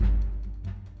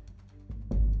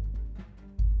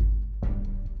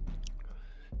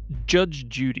Judge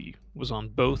Judy was on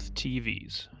both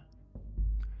TVs.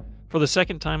 For the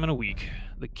second time in a week,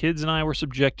 the kids and I were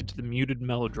subjected to the muted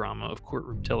melodrama of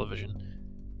courtroom television.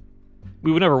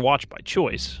 We would never watch by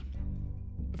choice.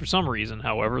 For some reason,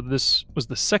 however, this was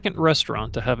the second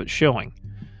restaurant to have it showing.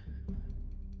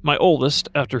 My oldest,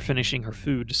 after finishing her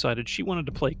food, decided she wanted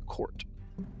to play court.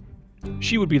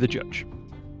 She would be the judge.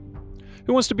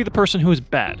 "Who wants to be the person who is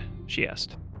bad?" she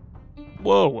asked.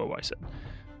 Whoa, I said.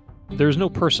 There is no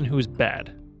person who is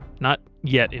bad. Not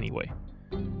yet, anyway.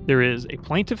 There is a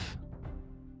plaintiff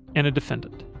and a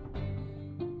defendant.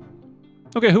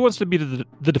 Okay, who wants to be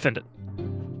the defendant?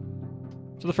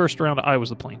 So the first round, I was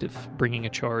the plaintiff, bringing a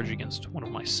charge against one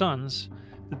of my sons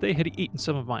that they had eaten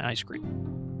some of my ice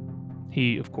cream.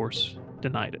 He, of course,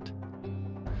 denied it.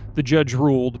 The judge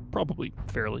ruled, probably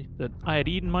fairly, that I had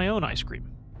eaten my own ice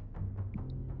cream.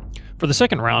 For the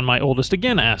second round, my oldest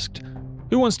again asked,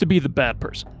 "Who wants to be the bad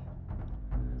person?"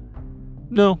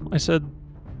 "No," I said.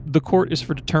 "The court is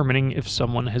for determining if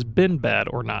someone has been bad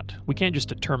or not. We can't just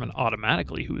determine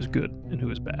automatically who is good and who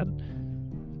is bad."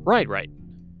 Right.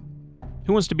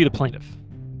 "Who wants to be the plaintiff?"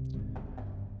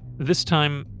 This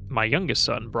time, my youngest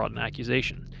son brought an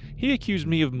accusation. He accused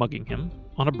me of mugging him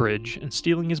on a bridge and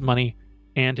stealing his money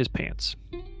and his pants.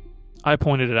 I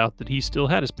pointed it out that he still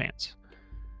had his pants.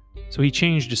 So he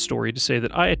changed his story to say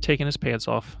that I had taken his pants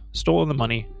off, stolen the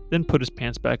money, then put his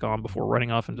pants back on before running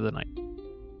off into the night.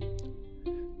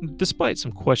 Despite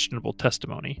some questionable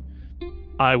testimony,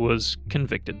 I was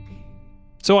convicted.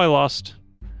 So I lost,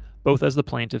 both as the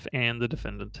plaintiff and the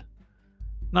defendant.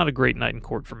 Not a great night in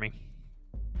court for me.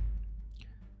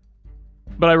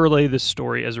 But I relay this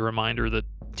story as a reminder that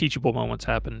teachable moments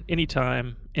happen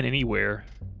anytime and anywhere,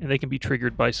 and they can be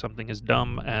triggered by something as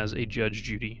dumb as a Judge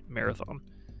Judy marathon.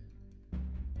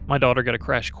 My daughter got a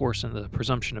crash course in the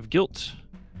presumption of guilt,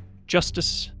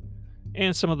 justice,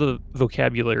 and some of the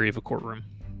vocabulary of a courtroom.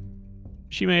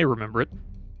 She may remember it.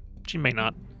 She may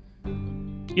not.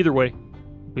 Either way,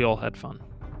 we all had fun.